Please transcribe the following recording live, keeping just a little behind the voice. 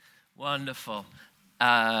Wonderful.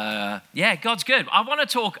 God's good. I want to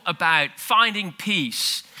talk about finding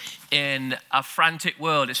peace in a frantic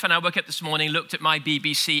world. It's funny, I woke up this morning, looked at my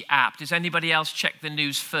BBC app. Does anybody else check the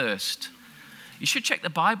news first? You should check the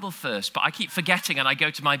Bible first, but I keep forgetting and I go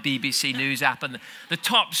to my BBC News app and the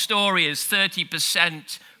top story is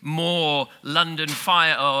 30% more London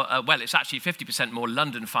fire, it's actually 50% more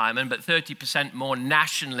London firemen, but 30% more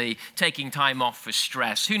nationally taking time off for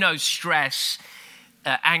stress. Who knows stress,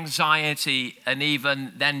 anxiety, and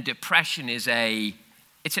even then depression it's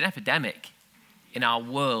an epidemic in our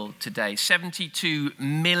world today. 72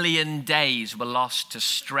 million days were lost to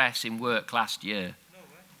stress in work last year.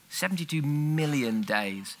 72 million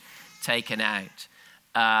days taken out.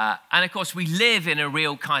 And of course, we live in a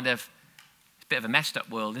real kind of, it's a bit of a messed up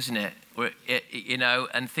world, isn't it?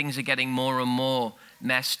 And things are getting more and more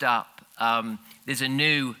messed up. There's a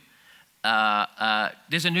new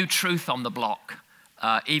truth on the block,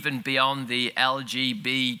 even beyond the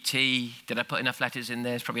LGBT. Did I put enough letters in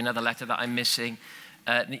there? There's probably another letter that I'm missing.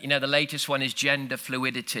 The latest one is gender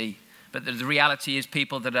fluidity. But the reality is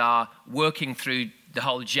people that are working through the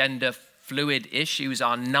whole gender fluid issues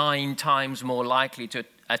are 9 times more likely to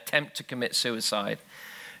attempt to commit suicide,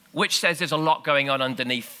 which says there's a lot going on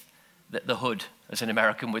underneath the hood, as an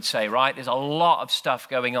American would say, right? There's a lot of stuff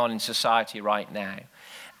going on in society right now.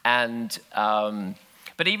 And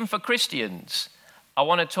but even for Christians, I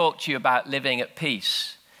want to talk to you about living at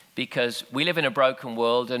peace, because we live in a broken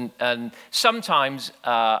world, and sometimes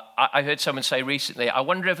I heard someone say recently, I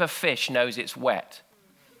wonder if a fish knows it's wet.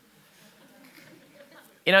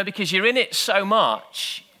 Because you're in it so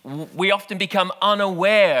much, we often become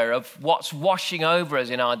unaware of what's washing over us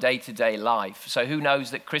in our day-to-day life. So who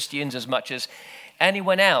knows that Christians, as much as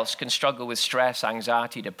anyone else, can struggle with stress,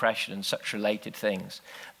 anxiety, depression, and such related things.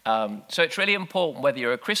 So it's really important, whether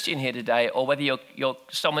you're a Christian here today or whether you're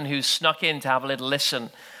someone who's snuck in to have a little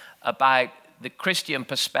listen about the Christian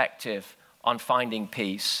perspective on finding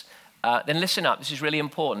peace, then listen up. This is really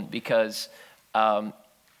important, because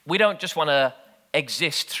we don't just want to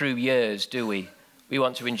exist through years, do we? We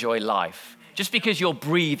want to enjoy life. Just because you're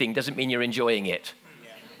breathing doesn't mean you're enjoying it.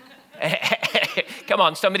 Come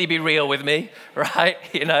on, somebody be real with me, right?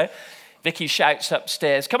 Vicky shouts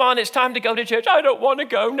upstairs, come on, it's time to go to church. I don't want to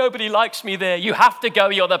go. Nobody likes me there. You have to go.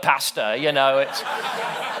 You're the pastor. It's...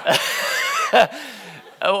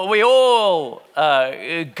 We all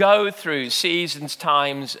go through seasons,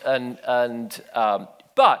 times,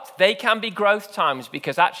 but they can be growth times,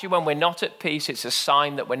 because actually when we're not at peace, it's a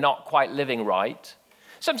sign that we're not quite living right.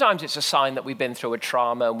 Sometimes it's a sign that we've been through a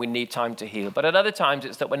trauma and we need time to heal. But at other times,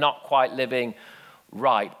 it's that we're not quite living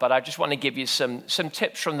right. But I just want to give you some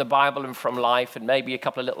tips from the Bible and from life, and maybe a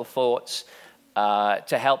couple of little thoughts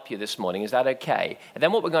to help you this morning. Is that okay? And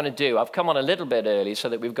then what we're going to do, I've come on a little bit early so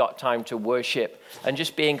that we've got time to worship and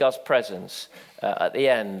just be in God's presence at the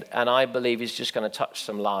end. And I believe He's just going to touch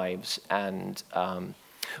some lives. And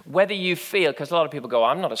whether you feel, because a lot of people go,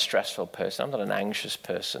 I'm not a stressful person, I'm not an anxious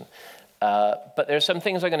person. But there are some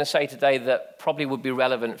things I'm going to say today that probably would be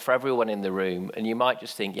relevant for everyone in the room. And you might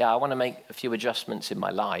just think, I want to make a few adjustments in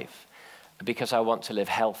my life because I want to live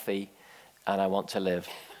healthy and I want to live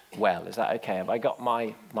well. Is that okay? Have I got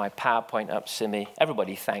my PowerPoint up, Simi?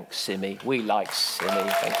 Everybody thanks Simi. We like Simi.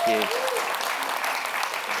 Thank you.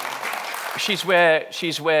 She's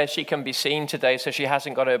where she can be seen today, so she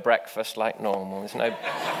hasn't got her breakfast like normal.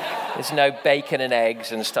 There's no bacon and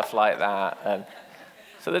eggs and stuff like that. And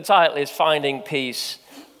so the title is Finding Peace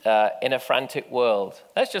in a Frantic World.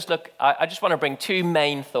 Let's just look. I just want to bring 2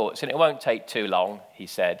 main thoughts, and it won't take too long, he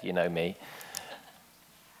said, you know me.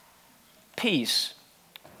 Peace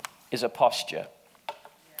is a posture.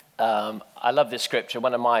 I love this scripture.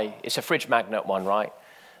 It's a fridge magnet one, right?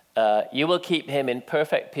 You will keep him in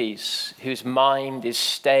perfect peace, whose mind is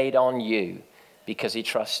stayed on you because he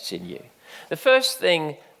trusts in you. The first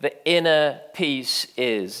thing, the inner peace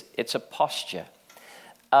it's a posture.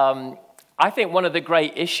 I think one of the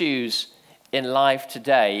great issues in life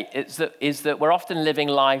today is that we're often living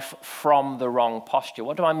life from the wrong posture.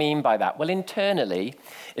 What do I mean by that? Well, internally,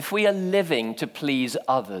 if we are living to please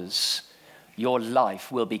others, your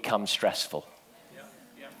life will become stressful.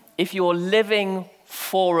 If you're living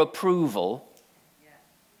for approval,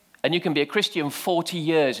 and you can be a Christian 40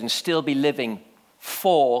 years and still be living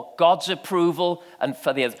for God's approval and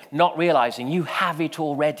for the other, not realizing you have it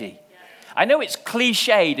already. I know it's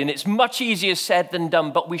cliched and it's much easier said than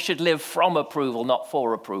done, but we should live from approval, not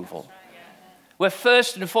for approval. We're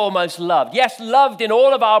first and foremost loved. Yes, loved in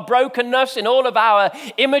all of our brokenness, in all of our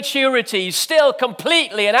immaturities, still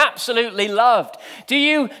completely and absolutely loved. Do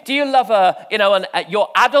you love your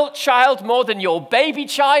adult child more than your baby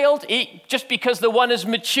child just because the one has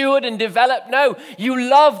matured and developed? No, you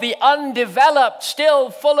love the undeveloped, still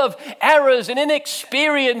full of errors and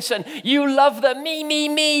inexperience, and you love the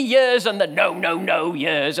me years and the no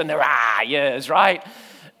years and the years, right?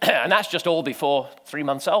 And that's just all before 3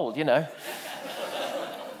 months old,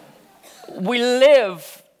 We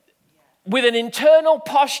live with an internal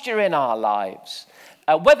posture in our lives,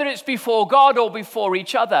 whether it's before God or before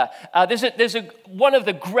each other. There's one of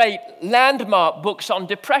the great landmark books on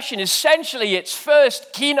depression. Essentially, its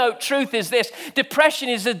first keynote truth is this: depression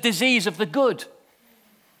is a disease of the good.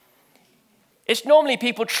 It's normally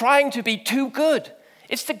people trying to be too good.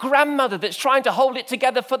 It's the grandmother that's trying to hold it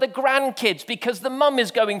together for the grandkids because the mum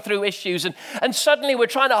is going through issues. And suddenly we're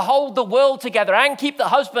trying to hold the world together and keep the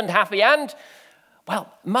husband happy. And,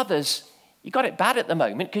 well, mothers, you got it bad at the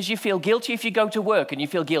moment because you feel guilty if you go to work and you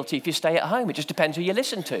feel guilty if you stay at home. It just depends who you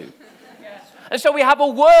listen to. And so we have a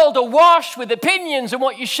world awash with opinions and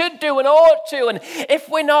what you should do and ought to. And if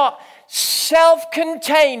we're not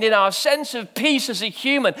self-contained in our sense of peace as a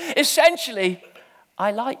human, essentially,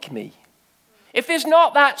 I like me. If there's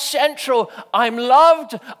not that central, I'm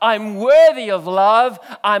loved, I'm worthy of love,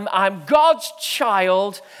 I'm God's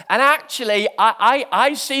child, and actually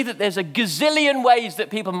I see that there's a gazillion ways that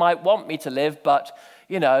people might want me to live, but,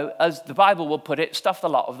 as the Bible will put it, stuff the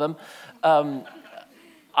lot of them,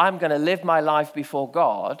 I'm going to live my life before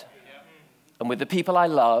God and with the people I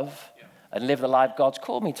love and live the life God's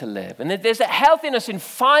called me to live. And there's a healthiness in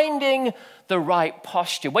finding the right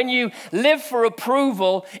posture. When you live for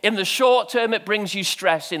approval, in the short term, it brings you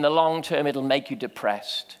stress. In the long term, it'll make you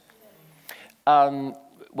depressed.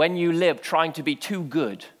 When you live trying to be too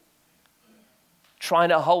good, trying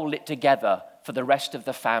to hold it together for the rest of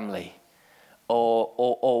the family,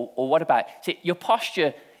 or what about, see, your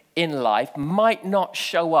posture in life might not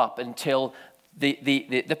show up until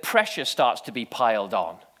the pressure starts to be piled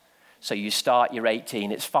on. So you start, you're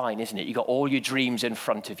 18, it's fine, isn't it? You've got all your dreams in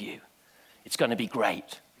front of you. It's going to be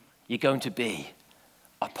great. You're going to be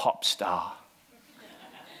a pop star.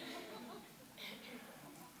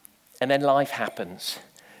 And then life happens,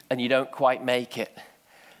 and you don't quite make it.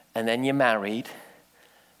 And then you're married,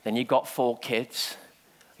 then you've got 4 kids.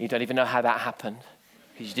 You don't even know how that happened,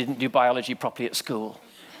 because you didn't do biology properly at school.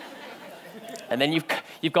 And then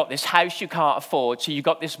you've got this house you can't afford, so you've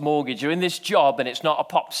got this mortgage, you're in this job, and it's not a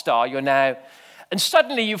pop star, you're now... And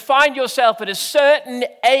suddenly you find yourself at a certain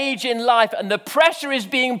age in life, and the pressure is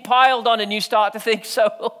being piled on, and you start to think,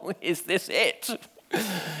 so is this it?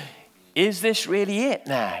 Is this really it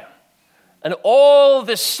now? And all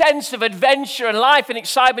the sense of adventure and life and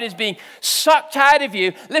excitement is being sucked out of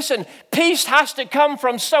you. Listen, peace has to come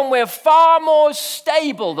from somewhere far more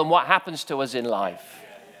stable than what happens to us in life.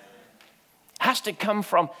 Has to come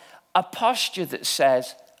from a posture that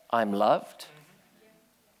says, I'm loved.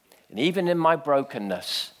 And even in my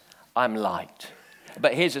brokenness, I'm liked.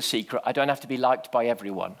 But here's a secret. I don't have to be liked by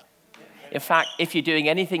everyone. In fact, if you're doing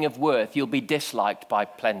anything of worth, you'll be disliked by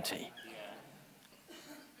plenty.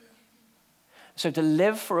 So to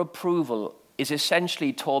live for approval is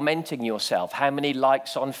essentially tormenting yourself. How many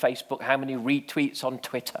likes on Facebook? How many retweets on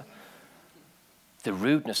Twitter? The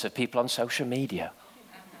rudeness of people on social media.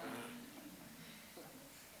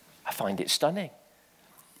 I find it stunning.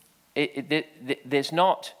 There's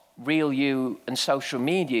not real you and social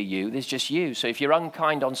media you, there's just you. So if you're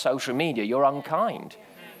unkind on social media, you're unkind.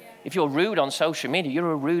 If you're rude on social media,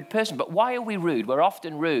 you're a rude person. But why are we rude? We're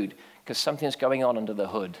often rude because something's going on under the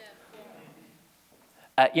hood.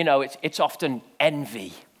 It's often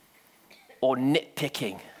envy or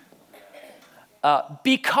nitpicking.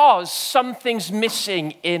 Because something's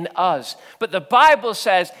missing in us. But the Bible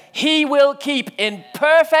says, he will keep in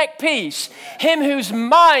perfect peace him whose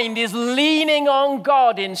mind is leaning on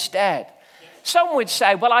God instead. Some would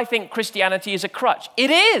say, well, I think Christianity is a crutch. It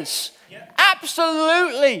is.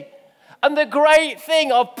 Absolutely. And the great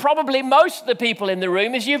thing of probably most of the people in the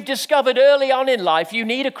room is you've discovered early on in life you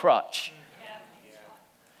need a crutch.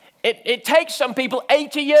 It takes some people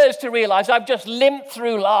 80 years to realize I've just limped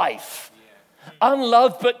through life.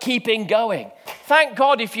 Unloved, but keeping going. Thank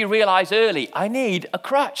God if you realize early, I need a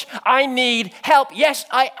crutch. I need help. Yes,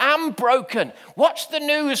 I am broken. Watch the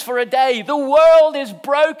news for a day. The world is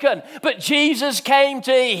broken, but Jesus came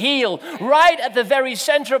to heal right at the very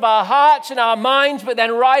center of our hearts and our minds, but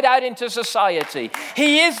then right out into society.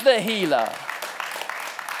 He is the healer.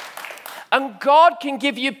 And God can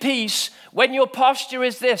give you peace when your posture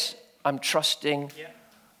is this: I'm trusting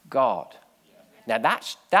God. Now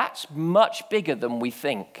that's much bigger than we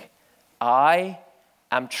think. I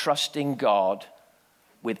am trusting God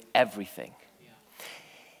with everything.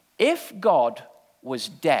 If God was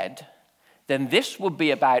dead, then this would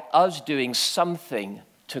be about us doing something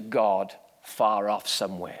to God far off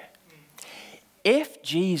somewhere. If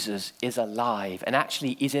Jesus is alive and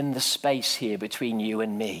actually is in the space here between you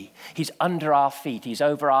and me, he's under our feet, he's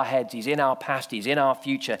over our heads, he's in our past, he's in our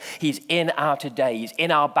future, he's in our today, he's in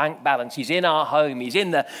our bank balance, he's in our home, he's in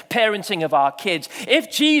the parenting of our kids.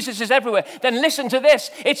 If Jesus is everywhere, then listen to this.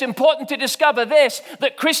 It's important to discover this,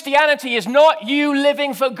 that Christianity is not you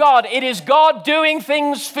living for God. It is God doing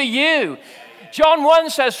things for you. John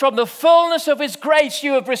 1 says, from the fullness of his grace,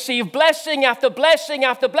 you have received blessing after blessing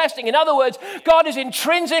after blessing. In other words, God is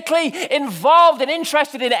intrinsically involved and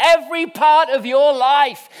interested in every part of your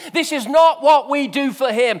life. This is not what we do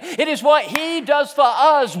for him. It is what he does for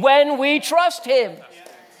us when we trust him.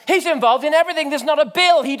 He's involved in everything. There's not a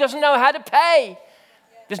bill he doesn't know how to pay.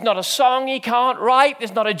 There's not a song he can't write.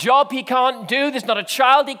 There's not a job he can't do. There's not a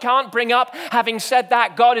child he can't bring up. Having said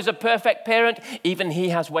that, God is a perfect parent. Even he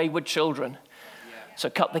has wayward children. So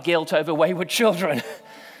cut the guilt over wayward children.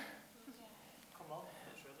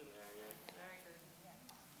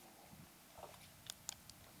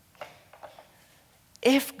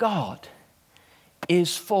 If God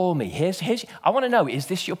is for me, I want to know, is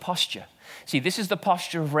this your posture? See, this is the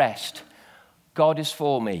posture of rest. God is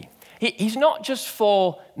for me. He's not just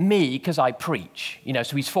for me because I preach,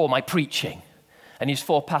 so he's for my preaching and he's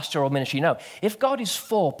for pastoral ministry. No, if God is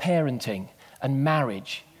for parenting and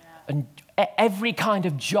marriage and every kind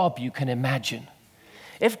of job you can imagine,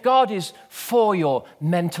 if God is for your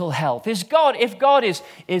mental health, if God is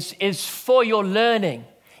for your learning,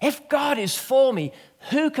 if God is for me,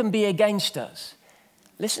 who can be against us?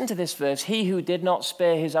 Listen to this verse. He who did not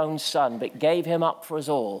spare his own son, but gave him up for us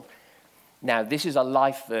all. Now, this is a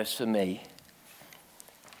life verse for me.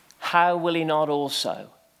 How will he not also,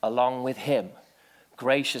 along with him,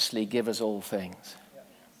 graciously give us all things?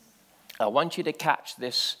 I want you to catch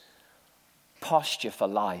this posture for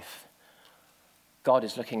life. God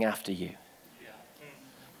is looking after you.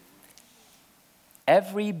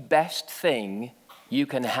 Every best thing you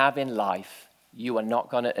can have in life, you are not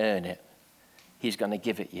going to earn it. He's going to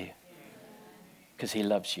give it you because he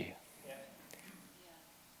loves you.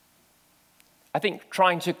 I think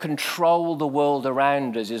trying to control the world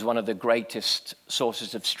around us is one of the greatest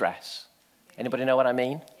sources of stress. Anybody know what I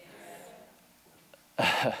mean?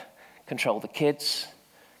 Control the kids,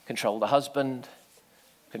 control the husband,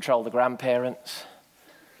 control the grandparents.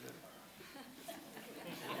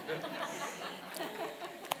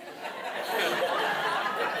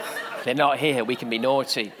 They're not here, we can be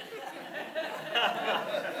naughty.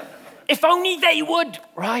 If only they would,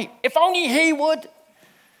 right? If only he would.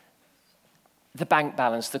 The bank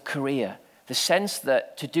balance, the career, the sense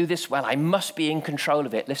that to do this well, I must be in control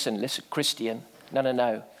of it. Listen, Christian.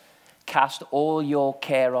 No. Cast all your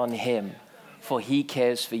care on him, for he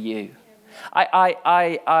cares for you.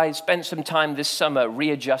 I spent some time this summer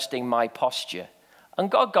readjusting my posture. And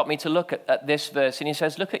God got me to look at this verse, and he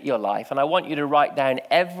says, look at your life, and I want you to write down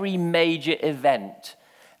every major event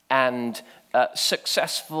and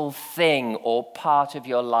successful thing or part of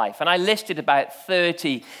your life. And I listed about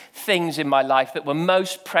 30 things in my life that were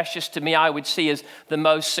most precious to me, I would see as the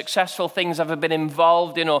most successful things I've ever been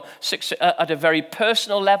involved in, or at a very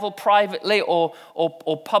personal level, privately or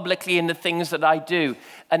publicly in the things that I do.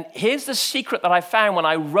 And here's the secret that I found when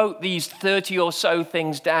I wrote these 30 or so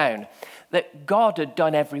things down, that God had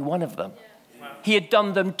done every one of them. He had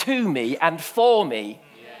done them to me and for me.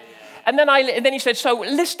 And then he said, so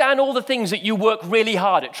list down all the things that you work really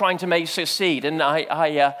hard at trying to make succeed. And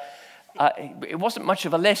it wasn't much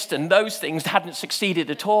of a list, and those things hadn't succeeded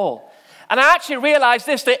at all. And I actually realized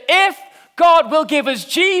this, that if God will give us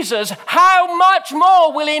Jesus, how much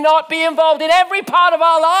more will he not be involved in every part of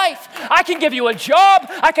our life? I can give you a job.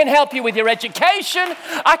 I can help you with your education.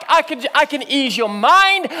 I can ease your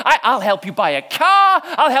mind. I'll help you buy a car.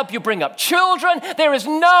 I'll help you bring up children. There is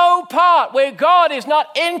no part where God is not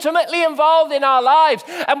intimately involved in our lives.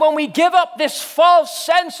 And when we give up this false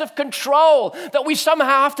sense of control that we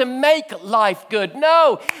somehow have to make life good,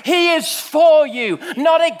 no, he is for you,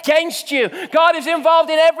 not against you. God is involved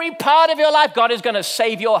in every part of your life. God is going to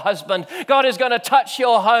save your husband. God is going to touch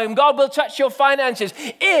your home. God will touch your finances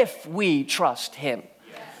if we trust him.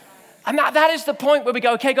 And that is the point where we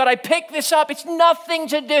go, okay, God, I picked this up. It's nothing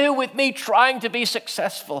to do with me trying to be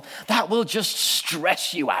successful. That will just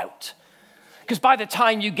stress you out. Because by the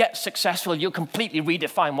time you get successful, you'll completely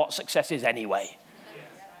redefine what success is anyway.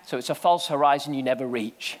 So it's a false horizon you never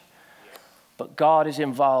reach. But God is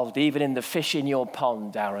involved even in the fish in your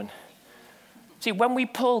pond, Darren. See, when we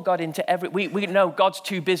pull God into we know God's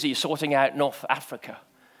too busy sorting out North Africa.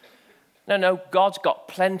 No, God's got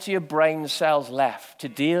plenty of brain cells left to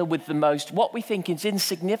deal with the most, what we think is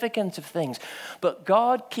insignificant of things. But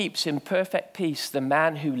God keeps in perfect peace the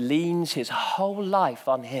man who leans his whole life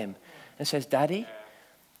on him and says, Daddy,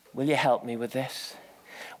 will you help me with this?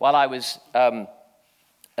 While I was on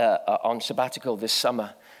sabbatical this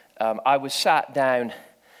summer, I was sat down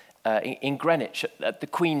in Greenwich at the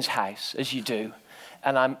Queen's House, as you do.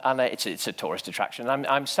 And it's a tourist attraction.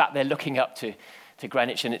 I'm sat there looking up to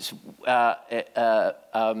Greenwich, and it's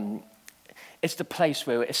the place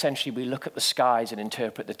where essentially we look at the skies and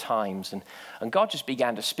interpret the times. And God just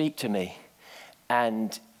began to speak to me.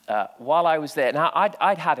 And while I was there, now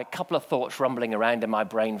I'd had a couple of thoughts rumbling around in my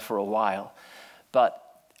brain for a while, but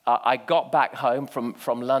I got back home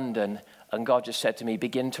from London, and God just said to me,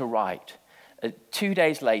 begin to write. 2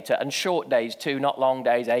 days later, and short days too, not long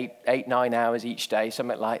days, 9 hours each day,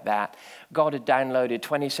 something like that, God had downloaded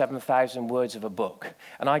 27,000 words of a book.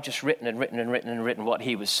 And I just written what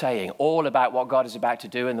he was saying, all about what God is about to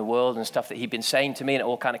do in the world and stuff that he'd been saying to me, and it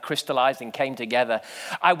all kind of crystallized and came together.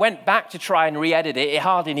 I went back to try and re-edit it. It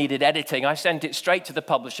hardly needed editing. I sent it straight to the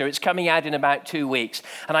publisher. It's coming out in about 2 weeks.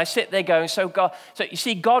 And I sit there going, so you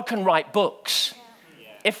see, God can write books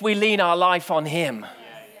if we lean our life on him.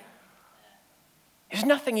 There's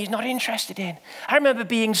nothing he's not interested in. I remember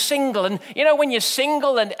being single, and when you're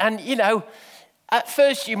single and at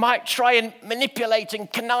first you might try and manipulate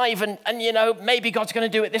and connive and maybe God's going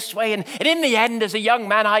to do it this way. And in the end, as a young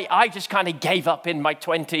man, I just kind of gave up in my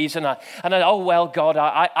 20s and oh, well, God,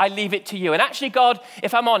 I leave it to you. And actually, God,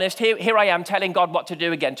 if I'm honest, here I am telling God what to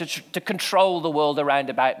do again, to control the world around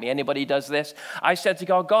about me. Anybody does this? I said to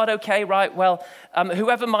God, okay, right, well,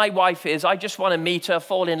 whoever my wife is, I just want to meet her,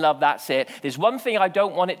 fall in love, that's it. There's one thing I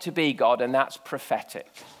don't want it to be, God, and that's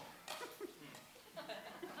prophetic.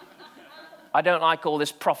 I don't like all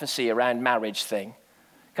this prophecy around marriage thing.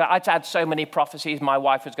 I'd had so many prophecies. My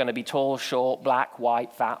wife was going to be tall, short, black,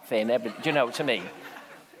 white, fat, thin, everything. Do you know what I mean?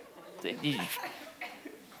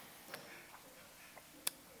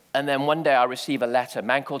 And then one day I received a letter. A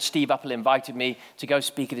man called Steve Uppel invited me to go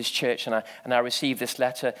speak at his church, and I received this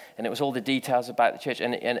letter, and it was all the details about the church.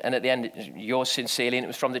 And at the end, yours sincerely, and it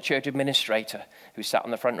was from the church administrator who sat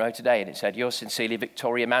on the front row today, and it said, yours sincerely,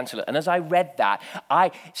 Victoria Mansell. And as I read that,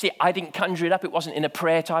 I didn't conjure it up. It wasn't in a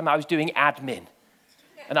prayer time. I was doing admin.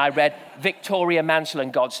 And I read, Victoria Mansell,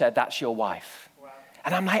 and God said, that's your wife. Wow.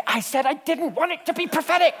 And I'm like, I said I didn't want it to be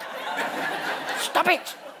prophetic. Stop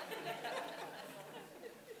it.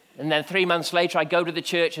 And then 3 months later, I go to the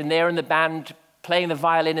church, and there in the band, playing the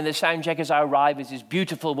violin in the sound check as I arrive, is this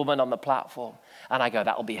beautiful woman on the platform. And I go,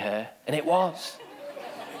 that'll be her. And it was.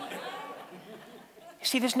 You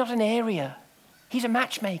see, there's not an area. He's a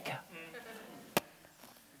matchmaker.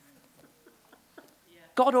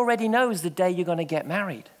 God already knows the day you're going to get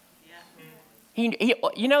married.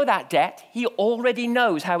 You know that debt? He already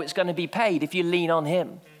knows how it's going to be paid if you lean on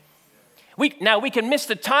him. We can miss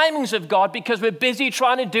the timings of God because we're busy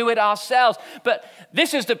trying to do it ourselves. But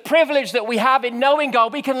this is the privilege that we have in knowing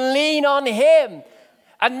God. We can lean on him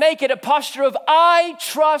and make it a posture of, I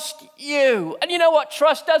trust you. And you know what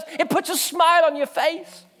trust does? It puts a smile on your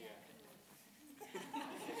face.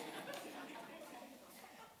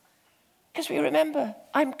 Because we remember,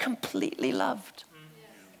 I'm completely loved.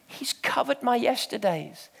 He's covered my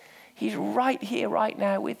yesterdays. He's right here, right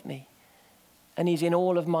now with me. And he's in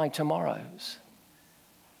all of my tomorrows.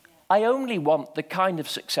 I only want the kind of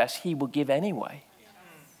success he will give anyway.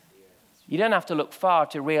 You don't have to look far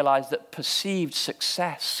to realize that perceived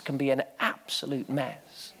success can be an absolute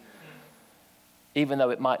mess. Even though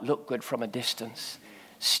it might look good from a distance,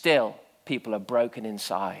 still people are broken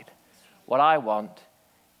inside. What I want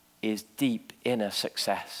is deep inner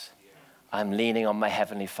success. I'm leaning on my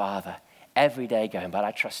Heavenly Father every day going, but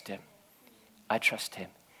I trust him. I trust him.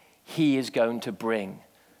 He is going to bring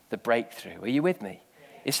the breakthrough. Are you with me?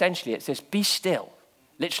 Essentially, it says, be still.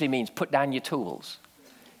 Literally means put down your tools.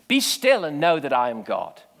 Be still and know that I am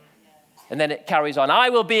God. And then it carries on,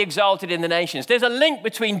 I will be exalted in the nations. There's a link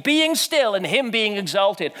between being still and him being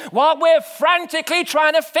exalted. While we're frantically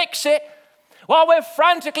trying to fix it, while we're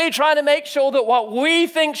frantically trying to make sure that what we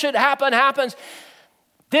think should happen happens,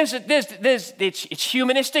 it's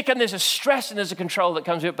humanistic, and there's a stress and there's a control that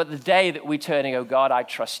comes with it. But the day that we turn and go, God, I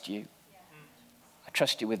trust you. I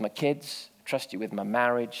trust you with my kids. I trust you with my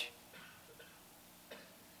marriage. I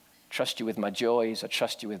trust you with my joys. I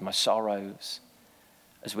trust you with my sorrows.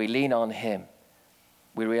 As we lean on him,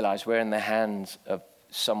 we realize we're in the hands of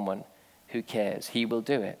someone who cares. He will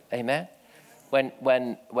do it. Amen?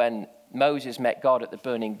 when Moses met God at the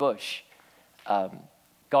burning bush,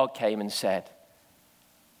 God came and said,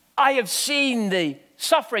 I have seen the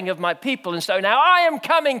suffering of my people, and so now I am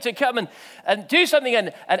coming to come and do something,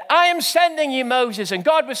 and I am sending you, Moses. And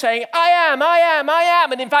God was saying, I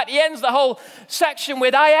am. And in fact, he ends the whole section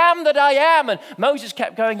with, I am that I am. And Moses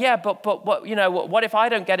kept going, yeah, but what if I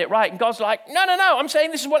don't get it right? And God's like, no, I'm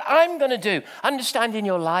saying this is what I'm going to do. Understand, in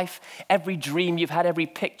your life, every dream you've had, every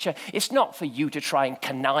picture, it's not for you to try and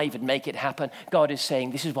connive and make it happen. God is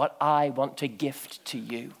saying, this is what I want to gift to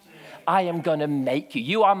you. I am going to make you.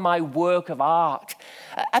 You are my work of art.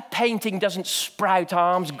 A painting doesn't sprout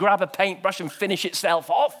arms, grab a paintbrush and finish itself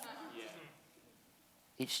off.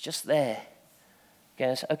 It's just there.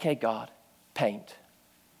 Goes, okay, God, paint.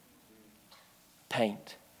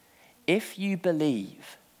 Paint. If you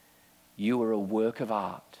believe you are a work of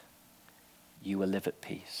art, you will live at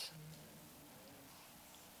peace.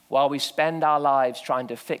 While we spend our lives trying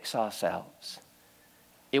to fix ourselves,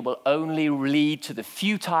 it will only lead to the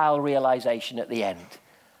futile realization at the end,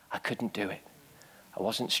 I couldn't do it. I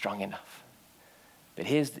wasn't strong enough. But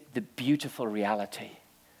here's the beautiful reality.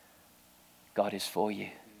 God is for you.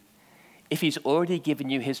 If he's already given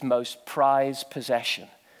you his most prized possession,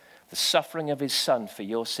 the suffering of his son for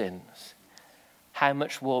your sins, how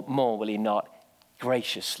much more will he not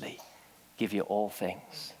graciously give you all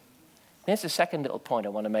things? Here's the second little point I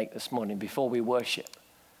want to make this morning before we worship.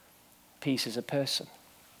 Peace is a person.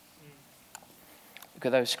 Look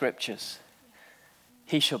at those scriptures.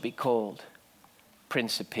 He shall be called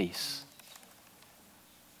Prince of Peace.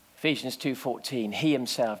 Ephesians 2:14, he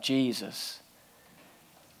himself, Jesus,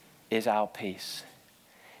 is our peace.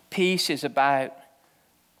 Peace is about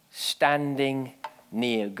standing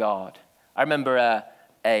near God. I remember a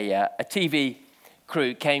TV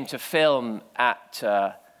crew came to film at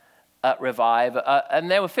Revive, and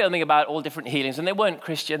they were filming about all different healings, and they weren't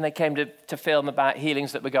Christian. They came to film about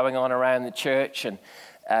healings that were going on around the church, and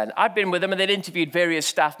I'd been with them, and they'd interviewed various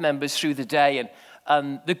staff members through the day, and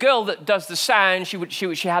the girl that does the sound,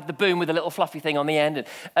 she had the boom with a little fluffy thing on the end,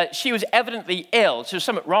 and she was evidently ill. So there was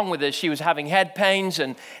something wrong with her. She was having head pains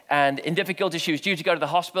and in difficulty. She was due to go to the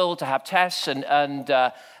hospital to have tests, and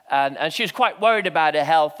she was quite worried about her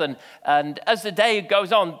health, and as the day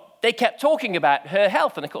goes on, they kept talking about her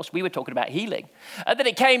health. And of course, we were talking about healing. And then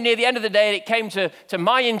it came near the end of the day, it came to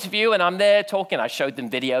my interview, and I'm there talking. I showed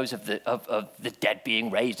them videos of the dead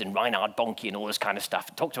being raised and Reinhard Bonnke and all this kind of stuff.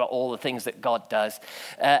 I talked about all the things that God does.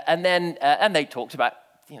 And they talked about,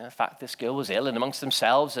 the fact this girl was ill and amongst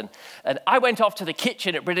themselves. And I went off to the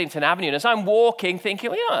kitchen at Bridlington Avenue. And as I'm walking,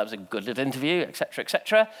 thinking, that was a good little interview, et cetera, et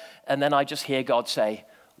cetera. And then I just hear God say,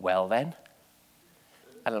 well then.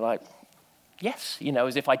 And I'm like, yes,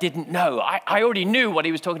 as if I didn't know. I already knew what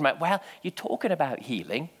he was talking about. Well, you're talking about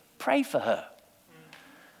healing. Pray for her.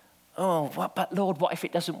 Oh, but Lord, what if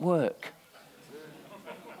it doesn't work?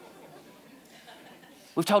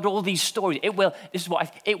 We've told all these stories. It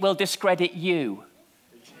will discredit you.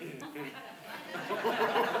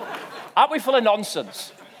 Aren't we full of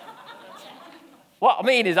nonsense? What I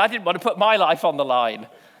mean is, I didn't want to put my life on the line.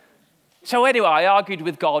 So anyway, I argued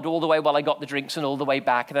with God all the way while I got the drinks and all the way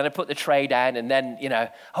back. And then I put the tray down and then,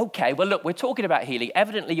 okay, well, look, we're talking about healing.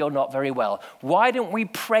 Evidently, you're not very well. Why don't we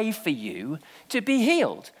pray for you to be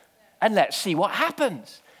healed? And let's see what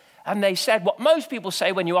happens. And they said what most people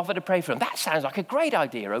say when you offer to pray for them. That sounds like a great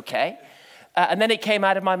idea, okay? And then it came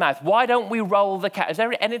out of my mouth. Why don't we roll the camera? Has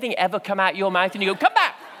there anything ever come out your mouth and you go, come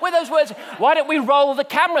back with those words? Why don't we roll the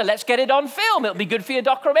camera? Let's get it on film. It'll be good for your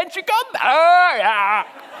documentary. Come back. Oh, yeah.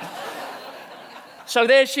 So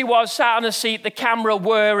there she was, sat on a seat, the camera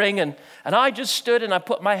whirring, and I just stood and I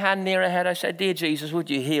put my hand near her head. I said, dear Jesus, would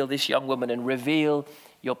you heal this young woman and reveal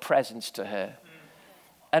your presence to her?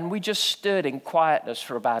 And we just stood in quietness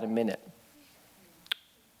for about a minute.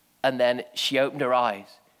 And then she opened her eyes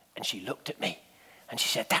and she looked at me and she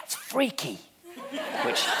said, that's freaky.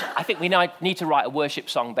 Which I think we need to write a worship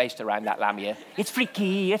song based around that, Lamia. It's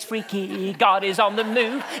freaky, God is on the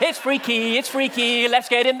move. It's freaky, let's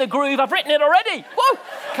get in the groove. I've written it already. Whoa,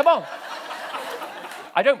 come on.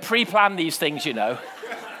 I don't pre-plan these things, And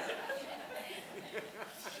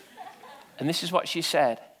this is what she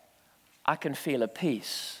said. I can feel a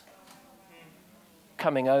peace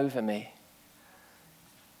coming over me.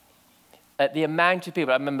 The amount of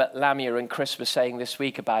people, I remember Lamia and Chris were saying this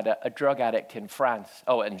week about a drug addict in France.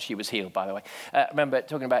 Oh, and she was healed, by the way. I remember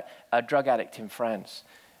talking about a drug addict in France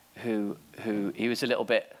who he was a little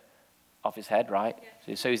bit off his head, right?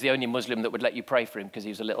 Yeah. So he's the only Muslim that would let you pray for him because he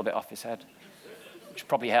was a little bit off his head, which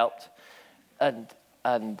probably helped.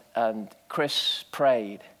 And Chris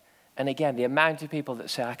prayed, And again, the amount of people that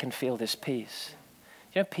say, I can feel this peace.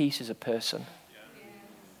 You know, peace is a person.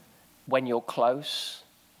 When you're close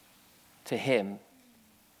to him,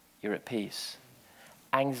 you're at peace.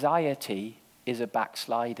 Anxiety is a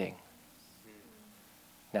backsliding.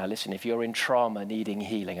 Now listen, if you're in trauma needing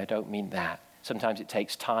healing, I don't mean that. Sometimes it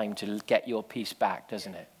takes time to get your peace back,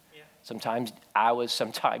 doesn't it? Yeah. Sometimes hours,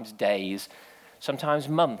 sometimes days, sometimes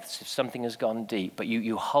months if something has gone deep, but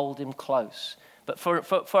you hold him close. But for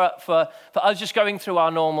us just going through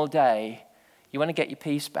our normal day, you want to get your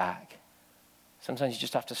peace back. Sometimes you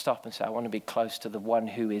just have to stop and say, I want to be close to the one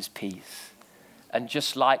who is peace. And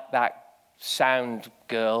just like that sound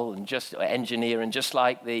girl and just engineer and just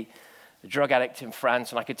like the drug addict in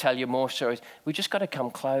France, and I could tell you more stories, we just got to come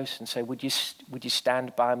close and say, would you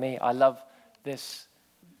stand by me? I love this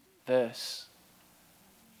verse.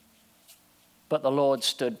 But the Lord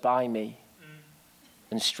stood by me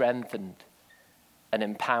and strengthened and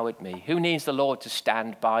empowered me. Who needs the Lord to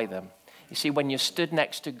stand by them? You see, when you're stood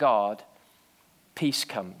next to God, peace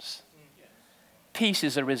comes. Peace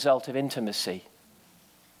is a result of intimacy.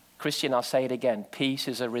 Christian, I'll say it again. Peace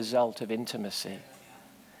is a result of intimacy.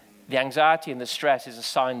 The anxiety and the stress is a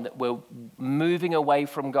sign that we're moving away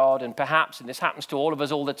from God, and perhaps, and this happens to all of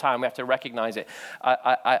us all the time, we have to recognize it.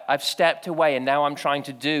 I've stepped away and now I'm trying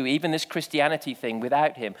to do even this Christianity thing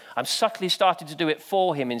without him. I'm subtly starting to do it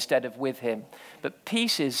for him instead of with him. But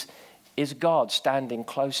peace is God standing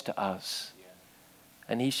close to us.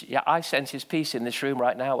 And I sense his peace in this room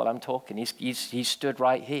right now while I'm talking. He's stood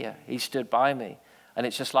right here. He stood by me. And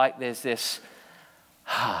it's just like there's this,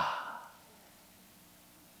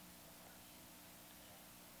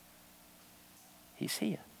 he's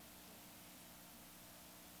here.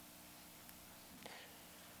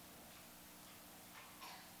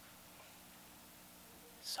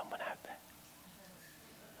 Someone out there.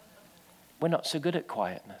 We're not so good at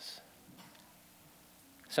quietness.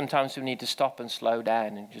 Sometimes we need to stop and slow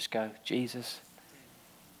down and just go, Jesus,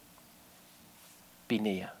 be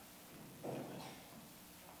near.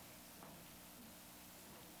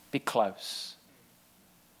 Be close.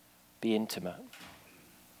 Be intimate.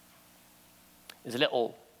 There's a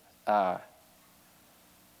little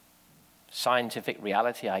scientific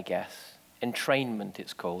reality, I guess. Entrainment,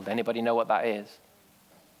 it's called. Anybody know what that is?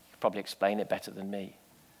 You'll probably explain it better than me.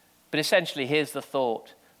 But essentially, here's the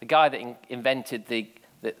thought. The guy that invented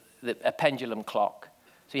a pendulum clock.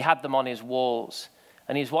 So he had them on his walls,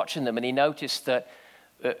 and he's watching them, and he noticed that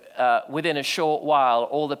within a short while,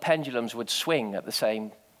 all the pendulums would swing at the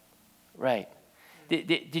same rate.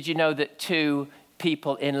 Did you know that two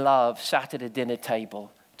people in love sat at a dinner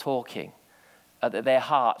table talking, that their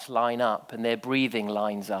hearts line up and their breathing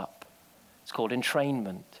lines up? It's called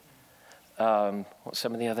entrainment. What's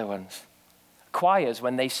some of the other ones? Choirs,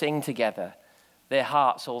 when they sing together, their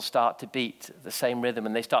hearts all start to beat the same rhythm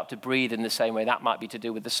and they start to breathe in the same way. That might be to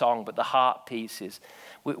do with the song, but the heart pieces.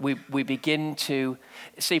 We begin to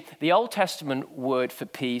see the Old Testament word for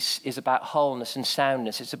peace is about wholeness and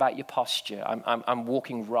soundness. It's about your posture. I'm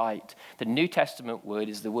walking right. The New Testament word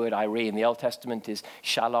is the word Irene. The Old Testament is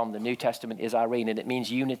shalom. The New Testament is Irene, and it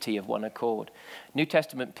means unity of one accord. New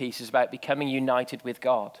Testament peace is about becoming united with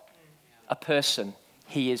God. A person,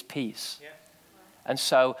 he is peace. And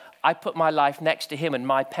so I put my life next to him and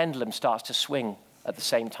my pendulum starts to swing at the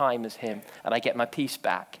same time as him, and I get my peace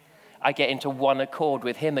back. I get into one accord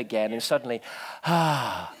with him again, and suddenly,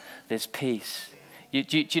 there's peace. Do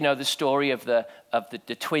you know the story of the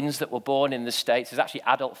twins that were born in the States? There's actually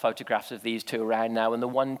adult photographs of these two around now, and the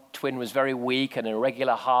one twin was very weak and an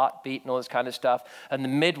irregular heartbeat and all this kind of stuff. And the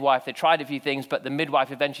midwife, they tried a few things, but the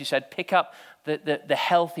midwife eventually said, pick up the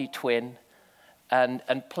healthy twin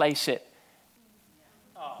and place it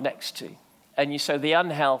next to. And so the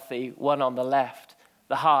unhealthy one on the left,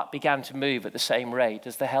 the heart began to move at the same rate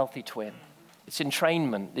as the healthy twin. It's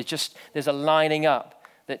entrainment. There's a lining up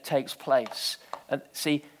that takes place. And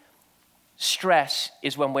see, stress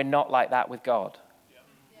is when we're not like that with God.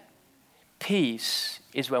 Peace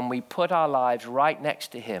is when we put our lives right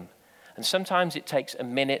next to him. And sometimes it takes a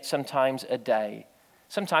minute, sometimes a day.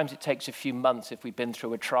 Sometimes it takes a few months if we've been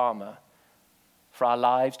through a trauma for our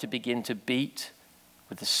lives to begin to beat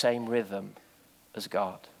with the same rhythm as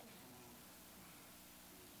God.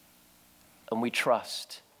 And we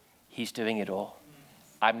trust he's doing it all.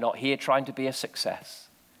 I'm not here trying to be a success.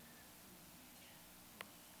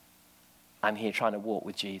 I'm here trying to walk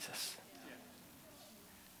with Jesus.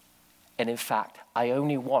 And in fact, I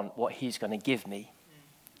only want what he's going to give me.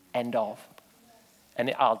 End of.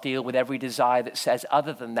 And I'll deal with every desire that says,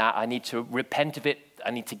 other than that, I need to repent of it. I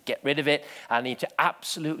need to get rid of it. I need to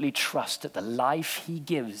absolutely trust that the life he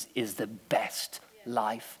gives is the best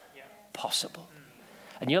life possible.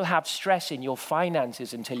 And you'll have stress in your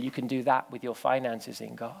finances until you can do that with your finances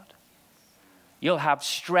in God. You'll have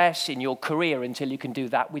stress in your career until you can do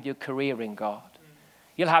that with your career in God.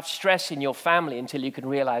 You'll have stress in your family until you can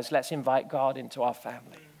realize, let's invite God into our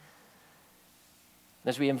family. And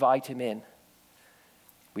as we invite him in,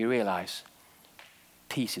 we realize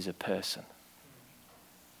peace is a person.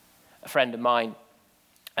 A friend of mine,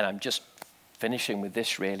 and I'm just finishing with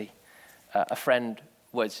this really, a friend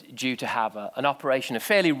was due to have an operation, a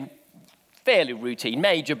fairly routine,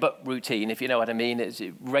 major but routine, if you know what I mean. It's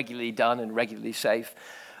regularly done and regularly safe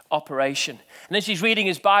operation. And as he's reading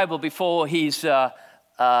his Bible before he's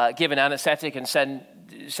given anesthetic and sent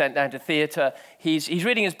down to theater, he's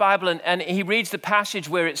reading his Bible and he reads the passage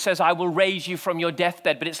where it says, I will raise you from your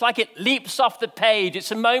deathbed. But it's like it leaps off the page.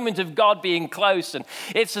 It's a moment of God being close. And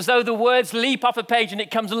it's as though the words leap off a page and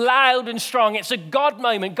it comes loud and strong. It's a God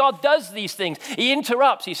moment. God does these things. He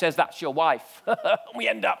interrupts. He says, that's your wife. We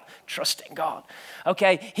end up trusting God.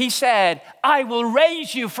 Okay, he said, I will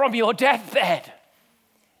raise you from your deathbed.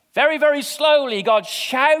 Very, very slowly, God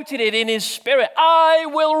shouted it in his spirit. I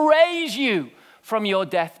will raise you from your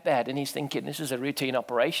deathbed. And he's thinking, this is a routine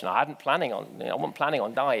operation. I wasn't planning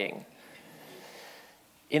on dying.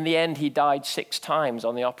 In the end, he died 6 times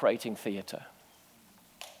on the operating theater.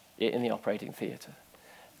 In the operating theater.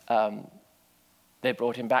 They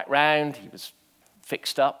brought him back round. He was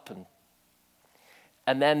fixed up.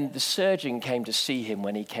 And then the surgeon came to see him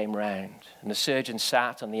when he came round. And the surgeon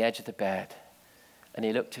sat on the edge of the bed. And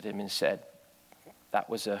he looked at him and said, that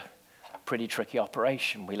was a pretty tricky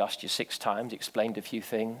operation. We lost you 6 times, explained a few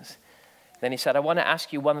things. Then he said, I want to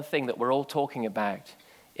ask you one thing that we're all talking about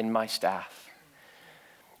in my staff.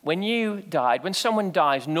 When someone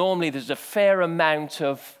dies, normally there's a fair amount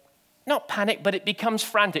of, not panic, but it becomes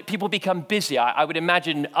frantic. People become busy. I would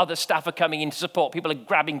imagine other staff are coming in to support. People are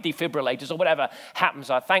grabbing defibrillators or whatever happens.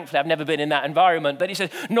 Thankfully, I've never been in that environment. But he says,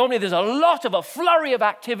 normally there's a flurry of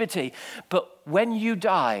activity. But when you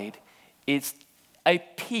died, a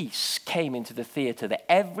peace came into the theater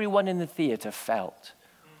that everyone in the theater felt.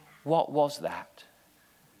 What was that?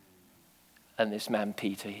 And this man,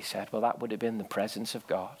 Peter, he said, well, that would have been the presence of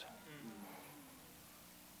God.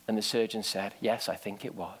 And the surgeon said, yes, I think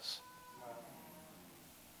it was.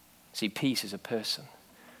 See, peace is a person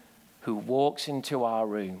who walks into our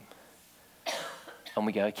room and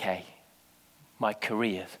we go, okay, my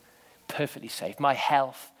career, perfectly safe. My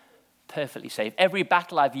health, perfectly safe. Every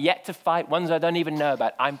battle I've yet to fight, ones I don't even know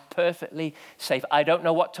about, I'm perfectly safe. I don't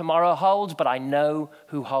know what tomorrow holds, but I know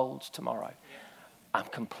who holds tomorrow. I'm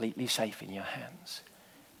completely safe in your hands.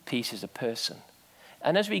 Peace is a person.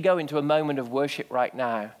 And as we go into a moment of worship right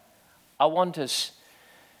now, I want us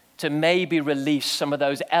to maybe release some of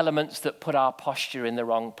those elements that put our posture in the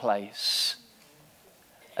wrong place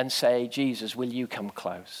and say, Jesus, will you come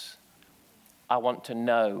close? I want to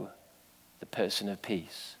know the person of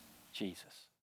peace, Jesus.